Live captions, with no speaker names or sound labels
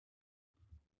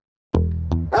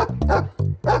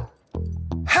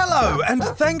Hello, and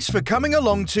thanks for coming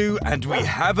along to And We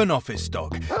Have an Office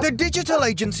Dog, the digital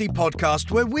agency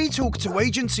podcast where we talk to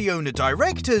agency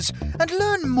owner-directors and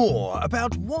learn more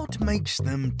about what makes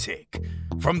them tick.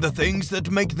 From the things that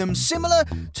make them similar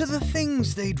to the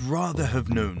things they'd rather have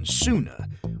known sooner,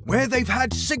 where they've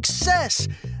had success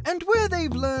and where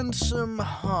they've learned some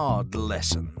hard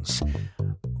lessons.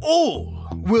 All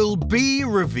will be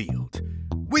revealed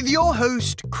with your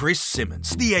host, Chris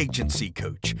Simmons, the agency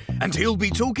coach, and he'll be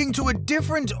talking to a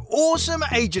different awesome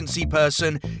agency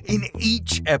person in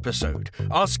each episode,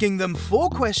 asking them 4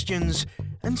 questions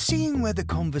and seeing where the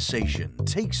conversation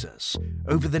takes us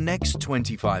over the next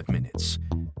 25 minutes.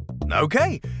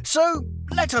 Okay, so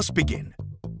let us begin.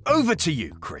 Over to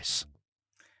you, Chris.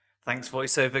 Thanks,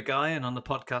 voiceover guy. And on the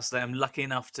podcast today, I'm lucky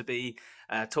enough to be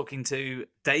talking to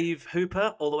Dave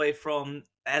Hooper, all the way from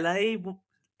LA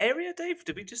area. Dave,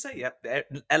 did we just say? Yeah,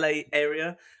 LA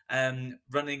area,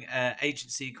 running an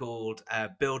agency called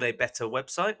Build a Better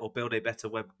Website, or Build a Better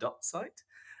Web site.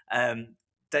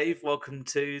 Dave, welcome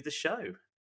to the show.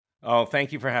 Oh,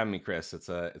 thank you for having me, Chris. It's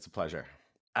a pleasure.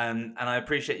 And I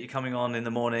appreciate you coming on in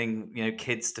the morning,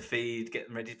 kids to feed,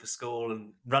 getting ready for school,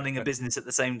 and running a business at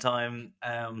the same time.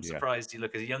 I'm surprised you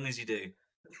look as young as you do.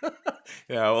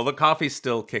 Yeah, well, the coffee's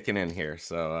still kicking in here,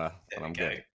 so I'm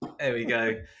good. There we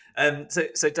go.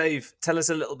 So Dave, tell us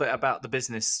a little bit about the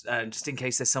business, just in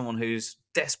case there's someone who's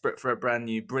desperate for a brand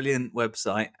new, brilliant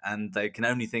website and they can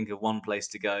only think of one place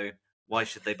to go. Why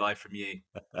should they buy from you?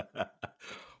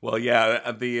 Well,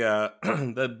 yeah,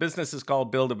 the business is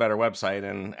called Build a Better Website,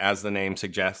 and as the name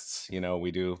suggests,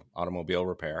 we do automobile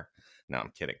repair. No,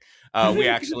 I'm kidding. We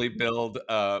actually build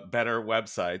better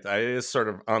websites. It is sort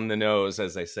of on the nose,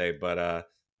 as they say, but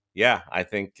I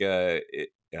think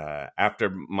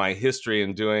after my history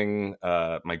in doing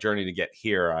my journey to get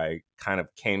here, I kind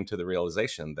of came to the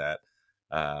realization that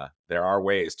there are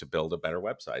ways to build a better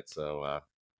website. So.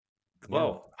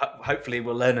 Well, hopefully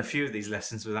we'll learn a few of these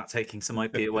lessons without taking some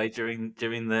IP away during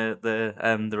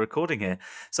the recording here.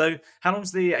 So, how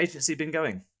long's the agency been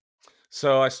going?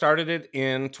 So I started it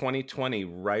in 2020,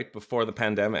 right before the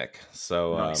pandemic.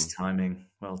 So nice timing.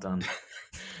 Well done.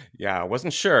 Yeah, I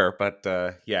wasn't sure, but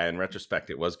in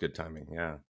retrospect, it was good timing.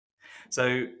 Yeah.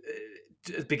 So,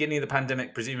 at the beginning of the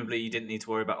pandemic, presumably you didn't need to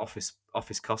worry about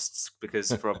office costs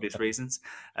because for obvious reasons,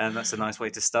 and that's a nice way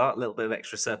to start. A little bit of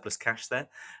extra surplus cash there.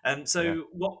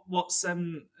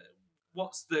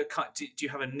 What's the kind? Do you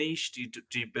have a niche? Do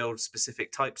you build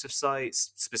specific types of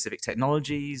sites, specific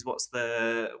technologies?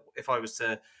 If I was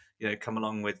to come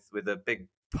along with a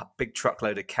big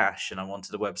truckload of cash and I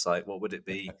wanted a website, what would it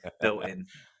be built in?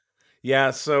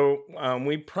 Yeah, so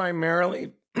we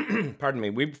primarily, pardon me,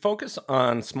 we focus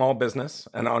on small business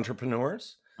and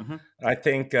entrepreneurs. Mm-hmm. I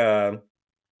think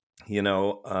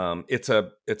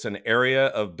it's an area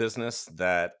of business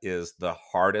that is the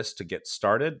hardest to get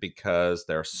started because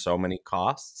there are so many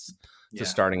costs to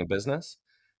starting a business.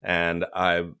 And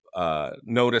I've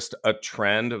noticed a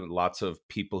trend of lots of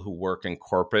people who work in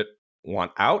corporate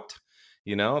want out.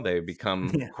 They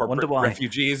become corporate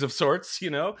refugees of sorts,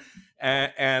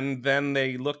 and then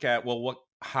they look at, well,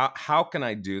 how can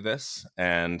I do this?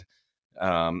 And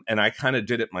I kind of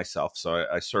did it myself. So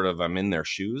I sort of, I'm in their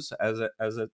shoes as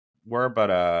it were,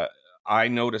 but I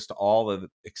noticed all the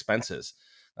expenses.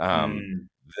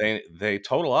 They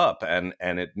total up and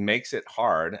it makes it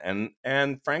hard.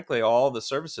 And frankly, all the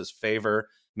services favor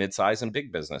midsize and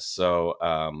big business. So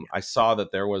I saw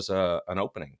that there was an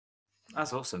opening.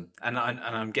 That's awesome, and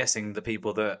I'm guessing the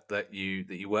people that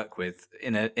you work with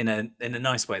in a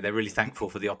nice way, they're really thankful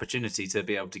for the opportunity to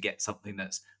be able to get something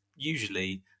that's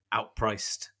usually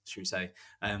outpriced, should we say?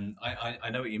 I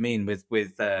know what you mean with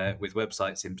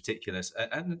websites in particular,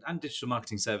 and digital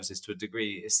marketing services to a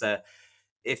degree. It's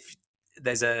if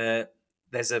there's a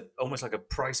almost like a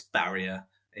price barrier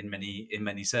in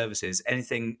many services.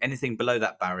 Anything below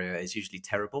that barrier is usually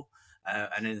terrible,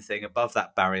 and anything above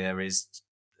that barrier is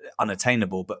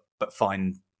unattainable but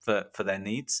fine for their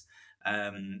needs.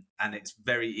 And it's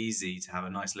very easy to have a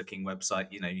nice looking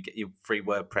website. You get your free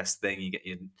WordPress thing, you get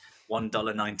your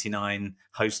 $1.99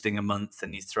 hosting a month,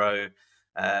 and you throw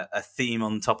a theme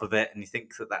on top of it, and you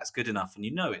think that that's good enough, and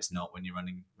it's not when you're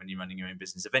running your own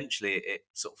business. Eventually it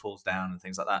sort of falls down and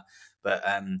things like that, but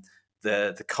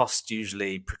the cost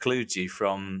usually precludes you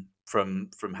from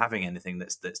having anything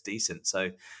that's decent.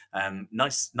 So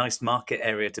nice market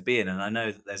area to be in, and I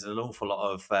know that there's an awful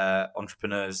lot of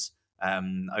entrepreneurs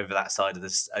over that side of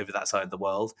the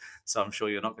world. So I'm sure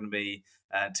you're not going to be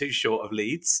too short of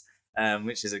leads,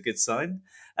 which is a good sign.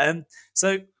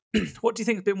 So what do you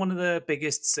think has been one of the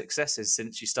biggest successes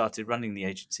since you started running the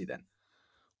agency then?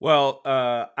 Well,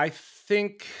 I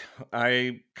think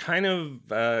I kind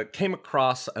of came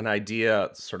across an idea,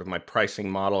 sort of my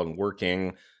pricing model and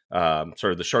working.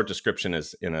 Sort of the short description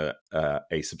is in a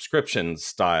subscription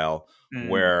style Mm,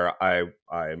 where I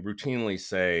routinely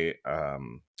say, I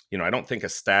don't think a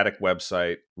static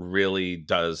website really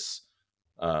does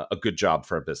a good job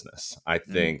for a business. I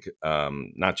mm, think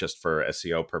not just for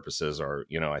SEO purposes, or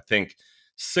I think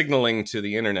signaling to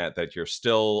the internet that you're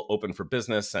still open for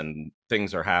business and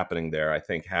things are happening there. I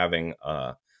think having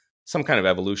some kind of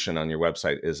evolution on your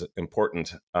website is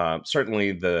important.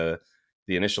 Certainly, the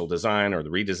initial design or the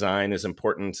redesign is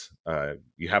important.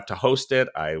 You have to host it.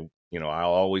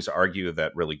 I'll always argue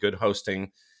that really good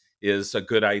hosting is a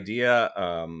good idea,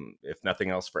 if nothing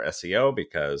else for SEO,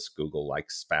 because Google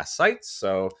likes fast sites.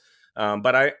 So,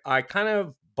 but I kind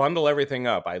of bundle everything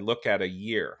up. I look at a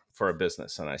year for a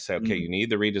business and I say, okay, mm. you need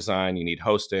the redesign, you need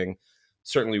hosting.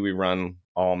 Certainly, we run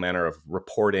all manner of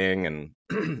reporting and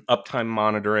uptime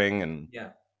monitoring and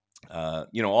Yeah.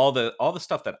 all the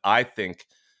stuff that I think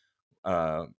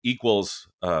equals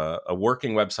a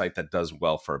working website that does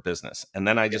well for a business. And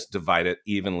then I Yeah. just divide it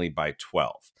evenly by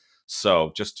 12.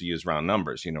 So just to use round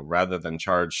numbers, rather than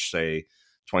charge, say,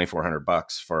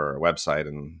 $2,400 for a website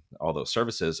and all those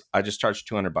services, I just charge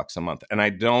 $200 a month. And I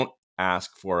don't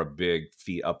ask for a big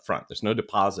fee up front. There's no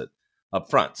deposit up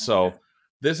front. Okay. So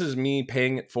this is me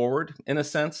paying it forward in a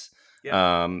sense,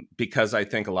 Yeah. because I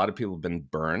think a lot of people have been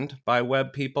burned by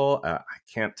web people. I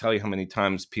can't tell you how many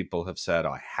times people have said,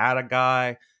 "Oh, I had a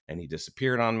guy and he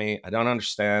disappeared on me." I don't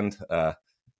understand,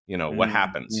 what Mm,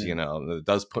 happens. mm. It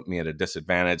does put me at a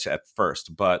disadvantage at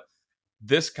first, but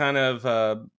this kind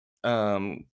of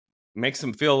um, makes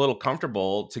them feel a little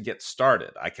comfortable to get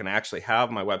started. I can actually have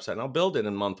my website and I'll build it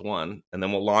in month one, and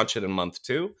then we'll launch it in month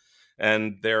two,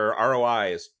 and their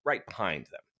ROI is right behind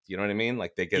them. You know what I mean?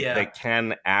 Like they Yeah.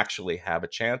 can actually have a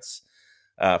chance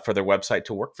for their website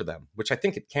to work for them, which I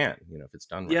think it can, if it's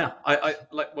done right. Yeah, I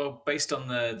like, well, based on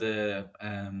the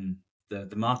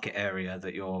market area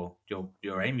that you're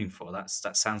aiming for. That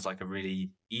sounds like a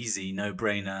really easy, no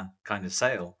brainer kind of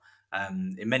sale.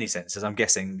 In many senses, I'm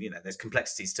guessing there's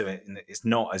complexities to it, and it's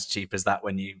not as cheap as that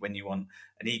when you want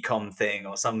an e-com thing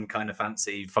or some kind of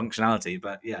fancy functionality.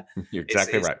 But yeah, You're it's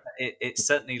exactly it's right. it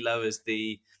certainly lowers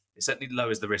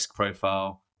the risk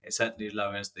profile. It certainly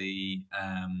lowers it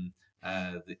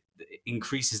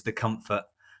increases the comfort,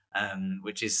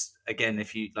 which is, again,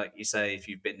 if you, like you say, if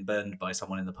you've been burned by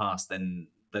someone in the past, then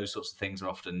those sorts of things are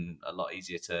often a lot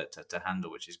easier to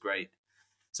handle, which is great.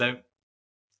 So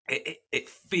it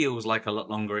feels like a lot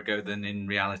longer ago than in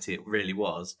reality it really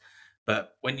was.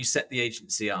 But when you set the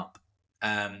agency up,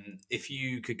 if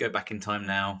you could go back in time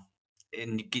now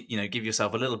and give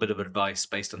yourself a little bit of advice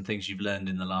based on things you've learned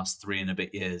in the last 3 and a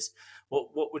bit years,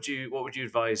 what would you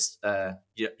advise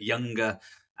younger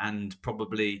and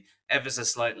probably ever so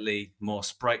slightly more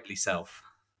sprightly self?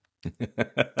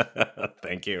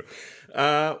 Thank you.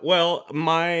 Well,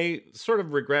 my sort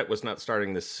of regret was not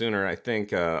starting this sooner. I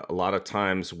think a lot of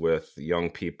times with young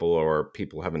people or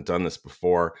people who haven't done this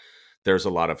before, there's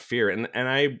a lot of fear, and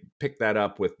I pick that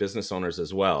up with business owners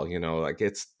as well. Like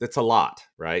it's a lot,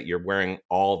 right? You're wearing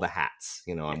all the hats.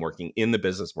 I'm Yeah. working in the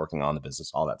business, working on the business,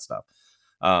 all that stuff.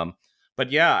 Um,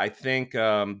 but yeah, I think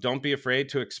don't be afraid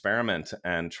to experiment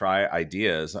and try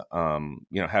ideas. I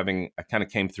kind of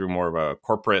came through more of a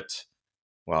corporate.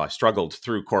 Well, I struggled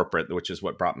through corporate, which is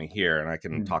what brought me here, and I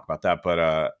can Mm. talk about that.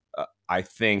 But I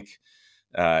think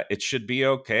it should be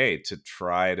okay to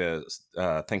try to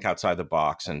think outside the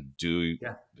box and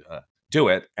Yeah. uh, do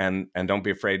it, and don't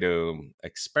be afraid to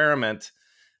experiment.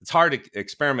 It's hard to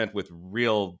experiment with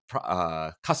real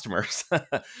customers,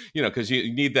 because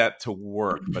you need that to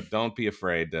work. But don't be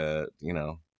afraid to,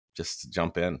 just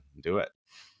jump in and do it.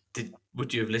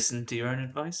 Would you have listened to your own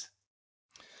advice?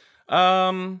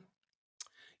 Um,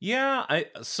 Yeah,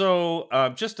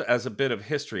 just as a bit of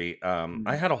history, I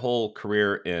Mm. had a whole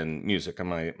career in music. And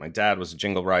my dad was a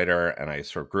jingle writer, and I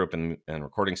sort of grew up in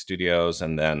recording studios,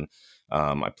 and then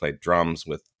I played drums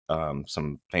with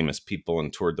some famous people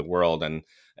and toured the world, and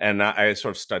I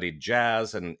sort of studied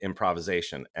jazz and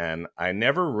improvisation, and I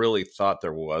never really thought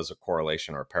there was a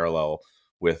correlation or a parallel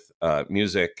with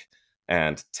music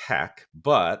and tech,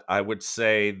 but I would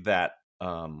say that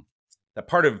that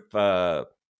part of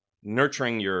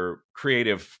nurturing your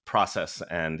creative process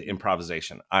and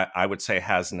improvisation, I would say,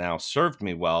 has now served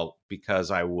me well,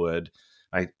 because I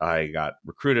got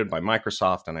recruited by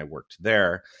Microsoft and I worked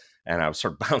there, and I was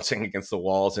sort of bouncing against the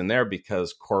walls in there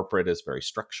because corporate is very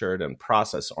structured and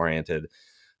process oriented,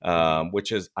 Mm.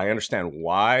 which is, I understand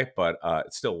why, but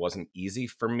it still wasn't easy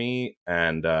for me.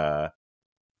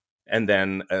 and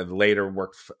then later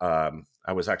worked.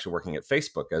 I was actually working at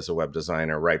Facebook as a web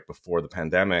designer right before the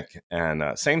pandemic, and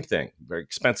same thing, very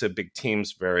expensive, big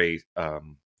teams, very.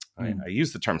 I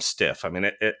use the term stiff. I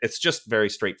mean, it's just very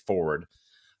straightforward.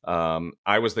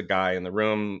 I was the guy in the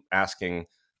room asking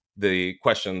the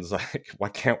questions like, why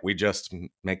can't we just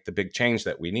make the big change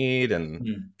that we need?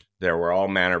 And there were all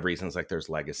manner of reasons, like there's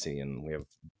legacy and we have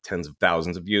tens of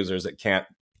thousands of users that can't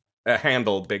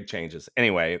handle big changes.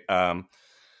 Anyway,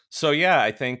 so yeah,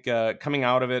 I think coming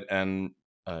out of it and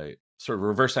sort of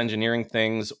reverse engineering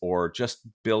things or just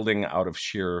building out of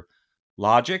sheer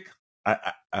logic,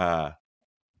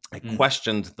 I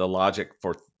questioned the logic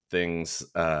for things,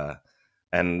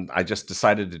 and I just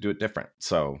decided to do it different.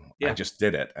 So I just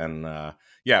did it, and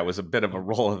it was a bit of a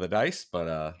roll of the dice,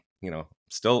 but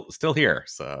still here.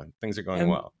 So things are going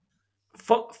well.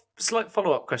 Slight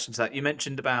follow-up question to that. You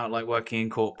mentioned about like working in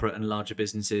corporate and larger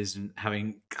businesses and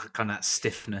having kind of that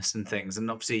stiffness and things, and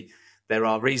obviously there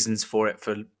are reasons for it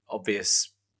for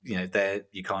obvious. There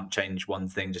you can't change one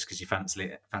thing just because you fancy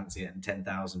it, and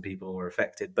 10,000 people were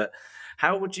affected. But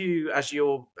how would you, as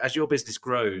your business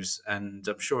grows, and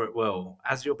I'm sure it will,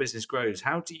 as your business grows,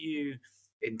 how do you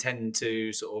intend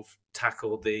to sort of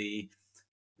tackle the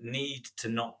need to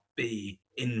not be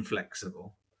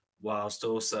inflexible, whilst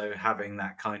also having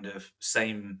that kind of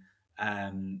same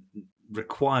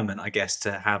requirement, I guess,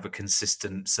 to have a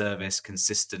consistent service,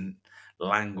 consistent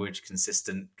language,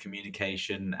 consistent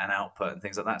communication and output and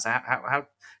things like that. So how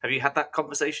have you had that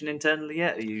conversation internally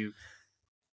yet? Are you?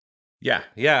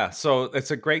 Yeah. So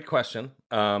it's a great question.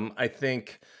 I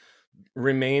think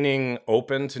remaining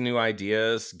open to new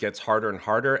ideas gets harder and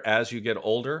harder as you get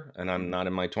older, and I'm not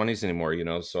in my 20s anymore,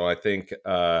 So I think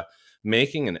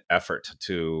making an effort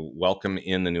to welcome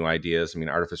in the new ideas. I mean,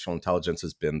 artificial intelligence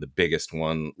has been the biggest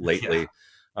one lately.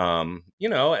 And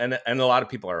a lot of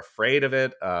people are afraid of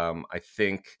it. I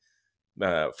think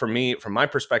for me, from my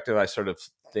perspective, I sort of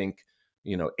think,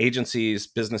 agencies,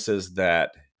 businesses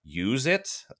that use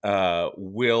it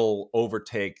will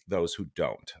overtake those who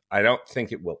don't. I don't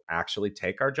think it will actually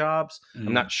take our jobs.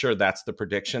 I'm not sure that's the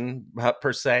prediction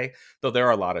per se, though there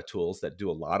are a lot of tools that do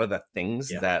a lot of the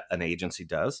things that an agency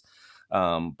does.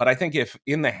 But I think if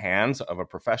in the hands of a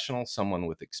professional, someone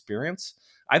with experience,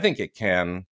 I think it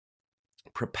can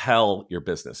propel your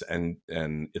business, and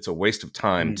it's a waste of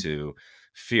time to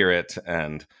fear it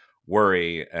and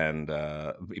worry and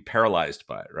be paralyzed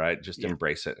by it, right? Just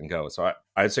embrace it and go. So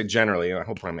I'd say generally, I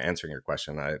hope I'm answering your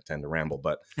question. I tend to ramble,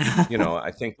 but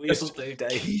I think just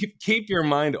keep your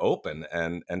mind open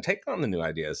and take on the new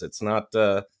ideas. It's not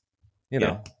So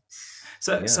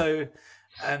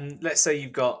let's say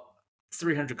you've got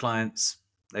 300 clients.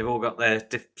 They've all got their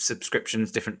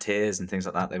subscriptions, different tiers and things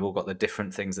like that. They've all got the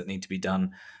different things that need to be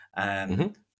done.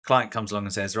 Client comes along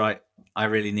and says, right, I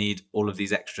really need all of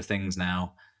these extra things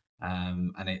now.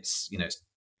 And it's,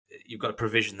 you've got to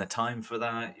provision the time for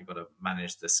that. You've got to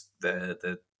manage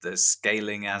the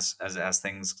scaling as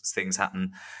things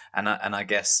happen. And I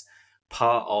guess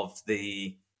part of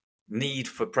the need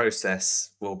for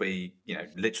process will be,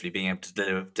 literally being able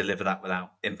to deliver that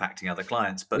without impacting other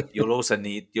clients. But you'll also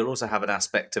have an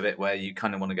aspect of it where you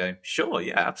kind of want to go, sure,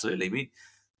 yeah, absolutely.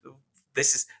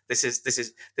 This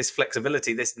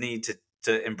flexibility, this need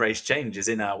to embrace change is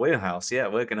in our wheelhouse. Yeah,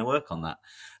 we're going to work on that.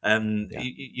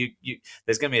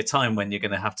 There's going to be a time when you're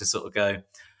going to have to sort of go,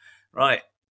 right,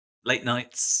 late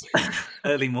nights,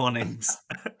 early mornings.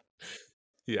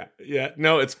 Yeah.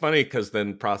 No, it's funny because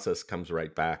then process comes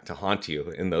right back to haunt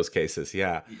you in those cases.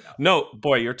 Yeah. No,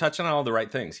 boy, you're touching on all the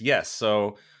right things. Yes.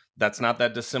 So that's not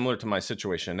that dissimilar to my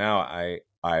situation now.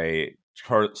 I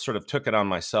sort of took it on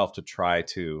myself to try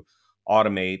to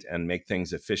automate and make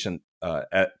things efficient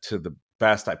to the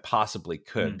best I possibly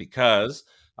could, because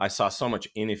I saw so much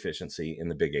inefficiency in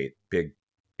the big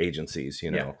agencies,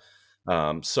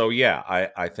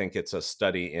 I think it's a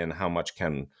study in how much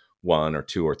can one or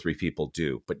two or three people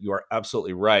do. But you are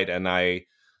absolutely right. And I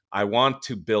want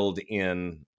to build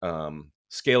in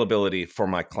scalability for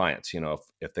my clients.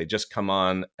 If they just come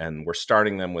on and we're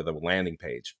starting them with a landing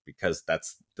page, because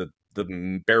that's the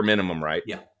bare minimum, right?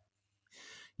 Yeah.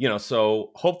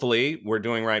 So hopefully we're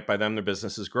doing right by them. Their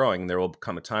business is growing. There will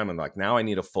come a time when like, now I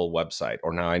need a full website,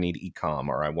 or now I need e-com,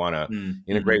 or I want to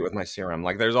integrate with my CRM.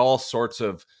 Like there's all sorts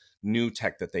of new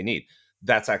tech that they need.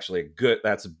 That's actually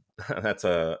that's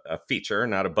a feature,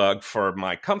 not a bug for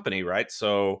my company, right?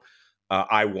 So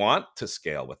I want to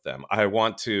scale with them. I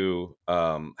want to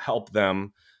help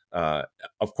them.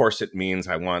 Of course, it means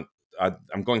I'm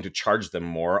going to charge them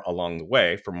more along the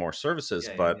way for more services,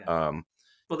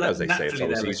 well, as they say, it's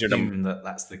always easier to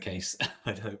that's the case.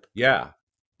 I'd hope. Yeah,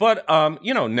 but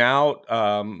now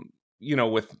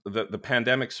with the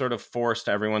pandemic sort of forced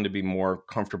everyone to be more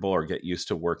comfortable or get used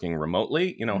to working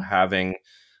remotely, having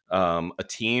a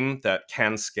team that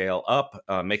can scale up,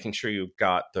 making sure you've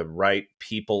got the right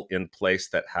people in place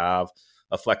that have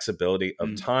a flexibility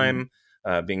of time,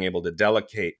 being able to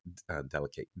delegate,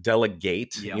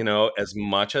 as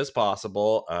much as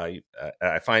possible. I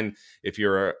find if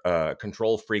you're a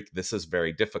control freak, this is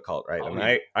very difficult,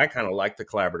 right? I kind of like the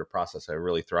collaborative process. I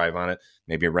really thrive on it.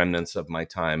 Maybe remnants of my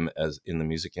time as in the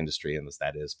music industry, and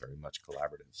that is very much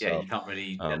collaborative. Yeah, so, you can't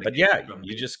really. But yeah,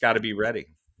 you just got to be ready.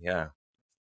 Yeah.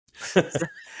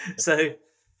 So.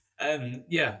 I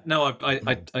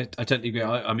totally agree.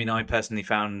 I personally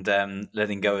found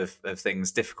letting go of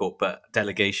things difficult, but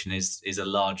delegation is a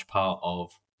large part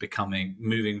of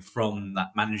moving from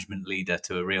that management leader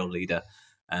to a real leader.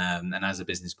 And as a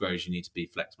business grows, you need to be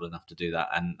flexible enough to do that.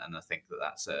 And I think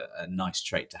that's a nice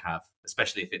trait to have,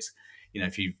 especially if it's,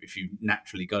 if you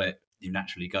naturally got it,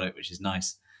 which is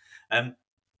nice.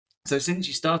 So since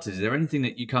you started, is there anything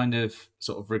that you kind of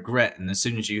sort of regret? And as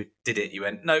soon as you did it, you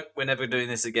went, no, we're never doing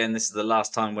this again. This is the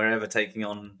last time we're ever taking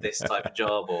on this type of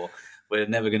job, or we're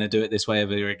never going to do it this way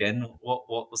ever again.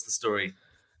 What was the story?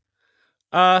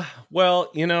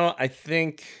 Well, I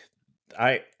think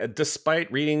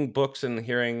despite reading books and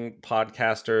hearing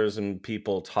podcasters and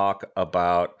people talk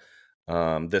about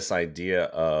this idea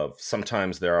of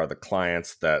sometimes there are the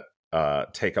clients that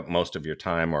take up most of your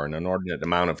time or an inordinate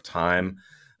amount of time.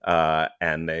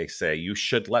 And they say you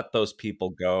should let those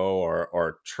people go,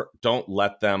 or don't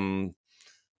let them,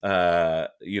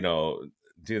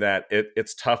 do that.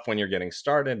 It's tough when you're getting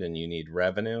started and you need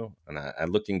revenue.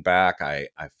 And looking back, I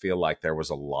feel like there was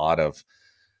a lot of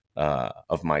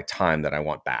my time that I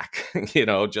want back.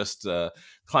 Just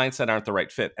clients that aren't the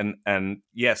right fit. And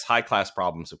yes, high class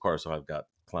problems, of course. So I've got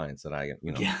clients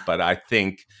that but I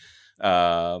think,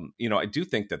 I do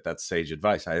think that that's sage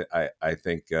advice. I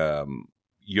think.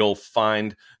 You'll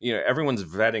find, everyone's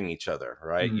vetting each other,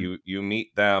 right? Mm-hmm. You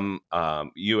meet them,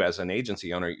 you as an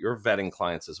agency owner, you're vetting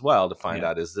clients as well to find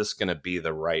out, is this going to be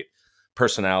the right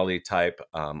personality type?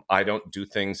 I don't do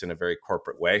things in a very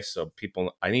corporate way. So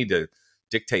I need to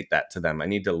dictate that to them. I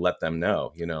need to let them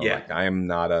know, like I am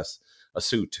not a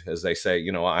suit, as they say,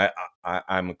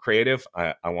 I'm a creative.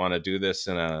 I want to do this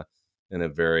in a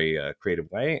very creative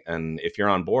way. And if you're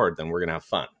on board, then we're going to have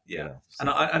fun. Yeah. So.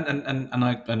 And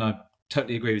I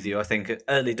totally agree with you. I think at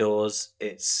early doors,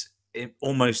 it's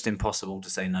almost impossible to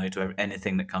say no to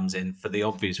anything that comes in for the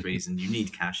obvious reason. You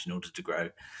need cash in order to grow.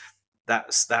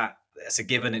 That's a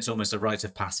given. It's almost a rite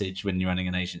of passage when you're running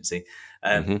an agency.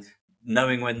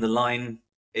 Knowing when the line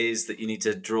is that you need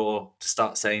to draw to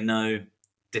start saying no,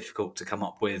 difficult to come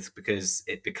up with, because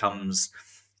it becomes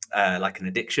like an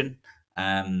addiction.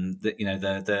 The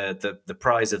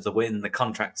prize of the win, the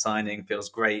contract signing feels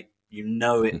great.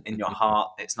 It in your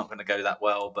heart, it's not going to go that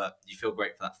well, but you feel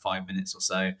great for that 5 minutes or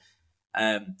so.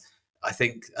 I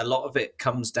think a lot of it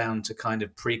comes down to kind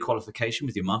of pre-qualification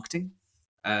with your marketing,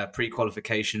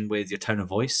 pre-qualification with your tone of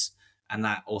voice, and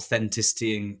that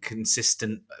authenticity and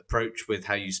consistent approach with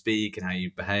how you speak and how you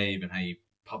behave and how you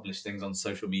publish things on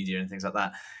social media and things like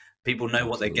that. People know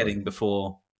what they're getting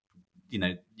before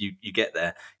you get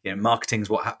there. Marketing's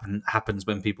what happens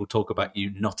when people talk about you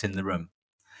not in the room.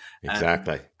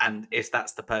 Exactly. And if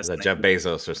that's the person, that Jeff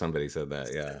Bezos or somebody said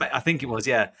that, yeah. I think it was,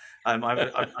 yeah. I'm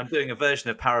doing a version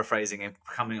of paraphrasing and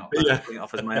coming up putting it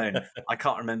off as my own. I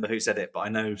can't remember who said it, but I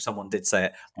know someone did say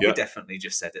it. I definitely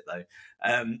just said it though.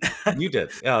 You did,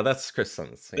 yeah. That's Chris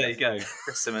Simmons. There you go,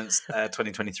 Chris Simmons,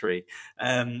 2023.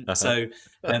 So,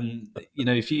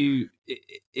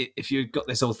 if you've got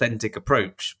this authentic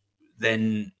approach,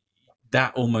 then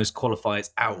that almost qualifies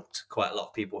out quite a lot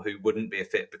of people who wouldn't be a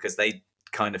fit because they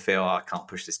kind of feel, I can't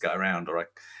push this guy around, or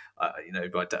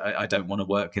I don't want to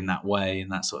work in that way and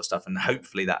that sort of stuff. And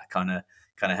hopefully that kind of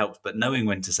helps. But knowing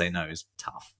when to say no is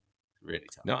tough, really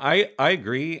tough. No, I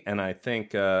agree, and I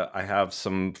think I have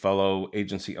some fellow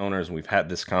agency owners, and we've had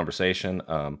this conversation.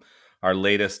 Our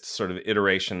latest sort of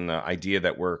iteration idea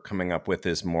that we're coming up with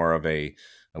is more of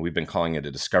we've been calling it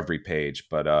a discovery page,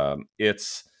 but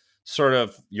it's sort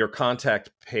of your contact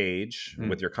page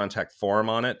with your contact form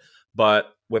on it,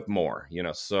 but with more,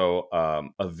 so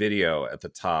a video at the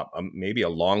top, maybe a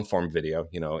long form video,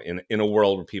 in a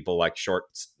world where people like short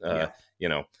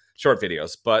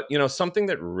videos, but something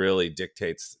that really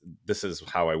dictates, this is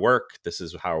how I work, this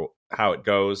is how it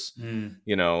goes,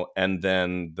 and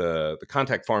then the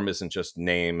contact form isn't just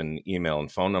name and email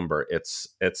and phone number, it's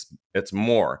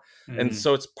more. And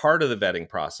so it's part of the vetting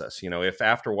process. If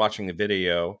after watching the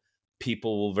video,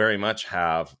 people will very much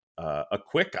have a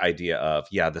quick idea of,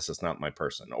 yeah, this is not my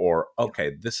person, or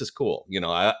okay, this is cool.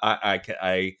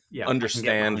 I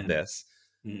understand this.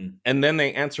 And then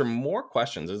they answer more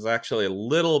questions. It's actually a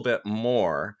little bit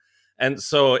more. And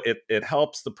so it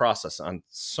helps the process on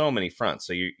so many fronts.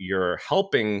 So you're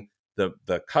helping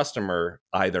the customer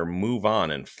either move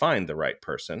on and find the right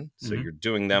person. So you're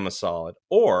doing them a solid,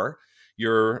 or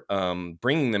you're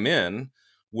bringing them in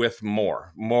with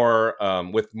more.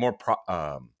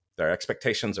 Their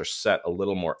expectations are set a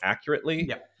little more accurately.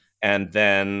 Yep. And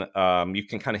then you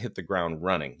can kind of hit the ground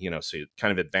running, so it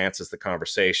kind of advances the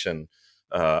conversation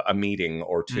a meeting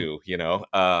or two,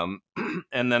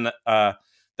 and then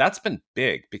that's been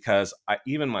big, because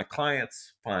even my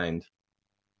clients find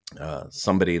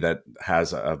somebody that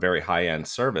has a very high-end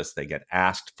service, they get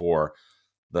asked for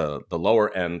the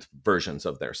lower end versions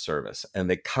of their service, and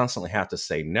they constantly have to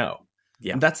say no.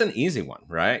 Yeah. And that's an easy one,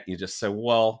 right? You just say,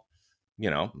 well,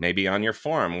 maybe on your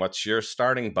form, what's your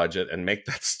starting budget, and make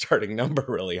that starting number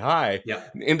really high,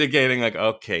 indicating like,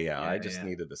 okay, I just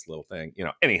needed this little thing,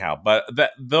 anyhow. But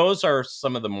those are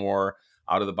some of the more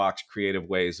out of the box creative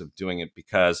ways of doing it,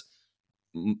 because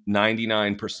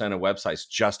 99% of websites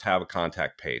just have a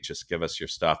contact page. Just give us your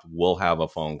stuff. We'll have a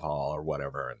phone call or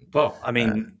whatever. And, well, I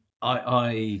mean,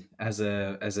 I as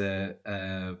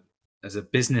a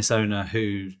business owner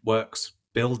who works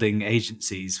building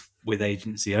agencies with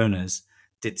agency owners,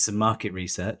 did some market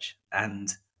research,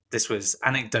 and this was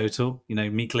anecdotal,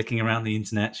 me clicking around the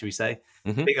internet, should we say,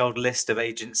 big old list of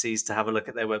agencies to have a look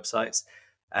at their websites.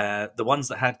 The ones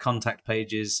that had contact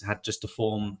pages had just a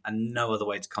form and no other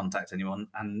way to contact anyone.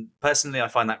 And personally, I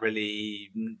find that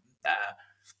really,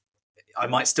 I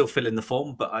might still fill in the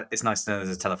form, but it's nice to know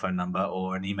there's a telephone number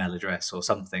or an email address or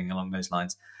something along those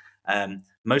lines.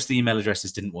 Most of the email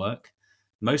addresses didn't work.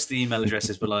 Most of the email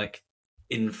addresses were like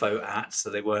info at, so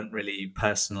they weren't really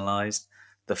personalized.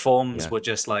 The forms were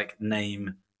just like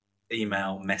name,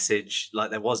 email, message.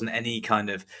 Like there wasn't any kind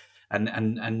of,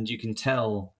 and you can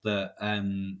tell that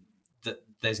that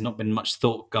there's not been much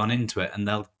thought gone into it, and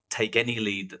they'll take any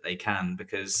lead that they can,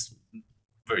 because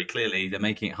very clearly they're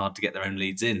making it hard to get their own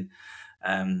leads in.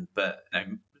 But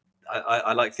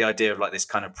I like the idea of like this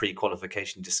kind of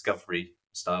pre-qualification discovery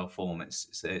style form.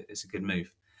 It's a good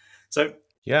move. So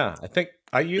yeah, I think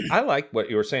I like what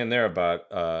you were saying there about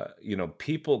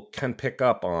people can pick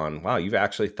up on, wow, you've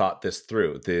actually thought this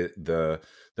through. The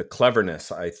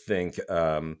cleverness, I think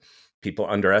people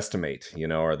underestimate,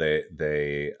 or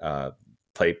they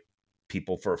play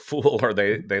people for a fool, or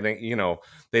they think,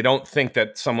 they don't think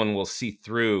that someone will see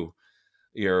through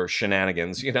your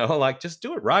shenanigans, like just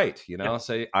do it right,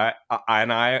 say I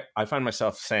find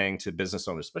myself saying to business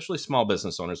owners, especially small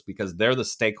business owners, because they're the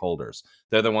stakeholders,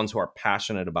 they're the ones who are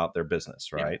passionate about their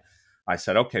business, right? I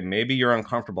said, okay, maybe you're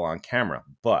uncomfortable on camera,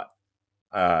 but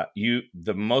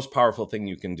the most powerful thing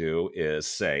you can do is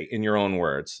say in your own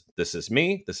words, this is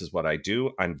me, this is what I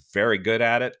do, I'm very good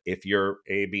at it. If you're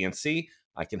A, B, and C,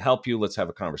 I can help you. Let's have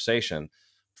a conversation.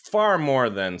 Far more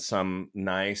than some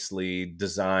nicely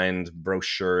designed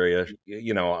brochure,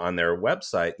 on their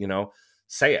website.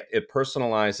 Say it. It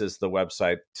personalizes the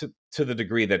website to the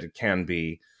degree that it can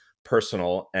be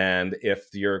personal. And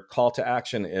if your call to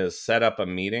action is set up a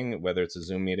meeting, whether it's a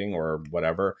Zoom meeting or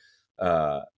whatever,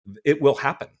 it will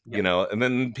happen, and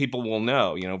then people will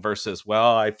know, versus,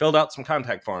 well, I filled out some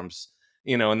contact forms,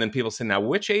 and then people say, now,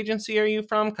 which agency are you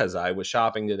from? Because I was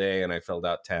shopping today and I filled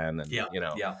out 10, and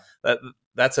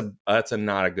that's a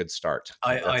not a good start.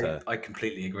 I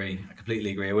completely agree.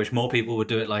 I wish more people would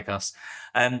do it like us.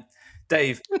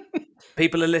 Dave,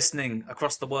 people are listening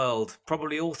across the world,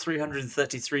 probably all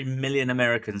 333 million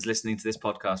Americans listening to this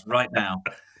podcast right now.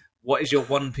 What is your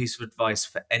one piece of advice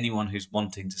for anyone who's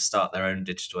wanting to start their own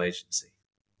digital agency?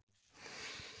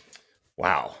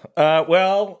 Wow.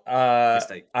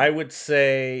 I would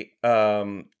say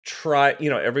try.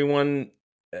 Everyone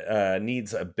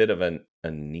needs a bit of a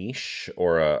niche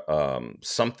or a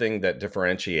something that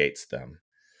differentiates them.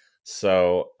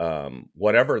 So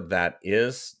whatever that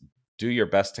is, do your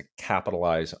best to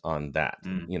capitalize on that.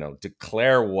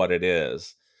 Declare what it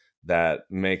is that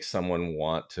makes someone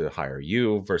want to hire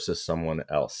you versus someone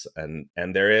else, and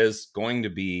there is going to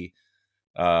be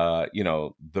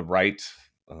the right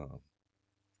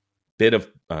bit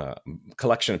of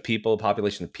collection of people,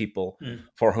 population of people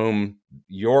for whom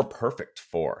you're perfect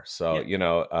for. So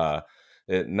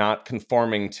not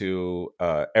conforming to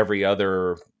every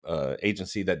other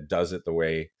agency that does it the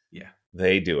way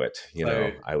they do it.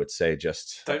 I would say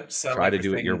just don't sell try to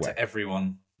do it your way to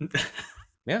everyone.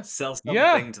 Yeah. Sell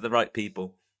something to the right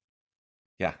people.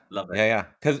 Yeah. Love it. Yeah.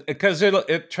 Because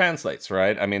it translates,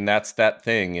 right? I mean, that's that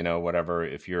thing, whatever,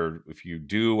 if you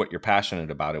do what you're passionate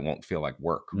about, it won't feel like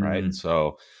work, right?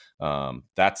 So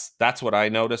that's what I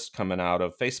noticed coming out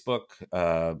of Facebook.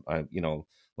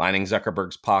 Lining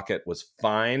Zuckerberg's pocket was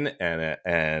fine,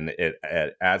 and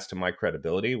it adds to my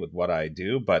credibility with what I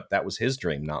do, but that was his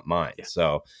dream, not mine. Yeah.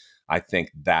 So I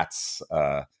think that's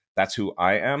who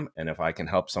I am, and if I can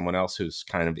help someone else who's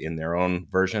kind of in their own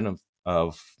version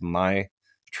of my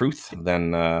truth,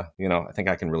 then I think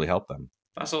I can really help them.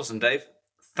 That's awesome, Dave.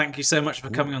 Thank you so much for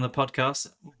coming on the podcast.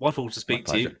 Wonderful to speak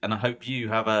to you, and I hope you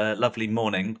have a lovely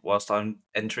morning whilst I'm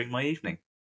entering my evening.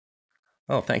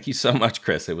 Oh, thank you so much,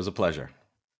 Chris. It was a pleasure.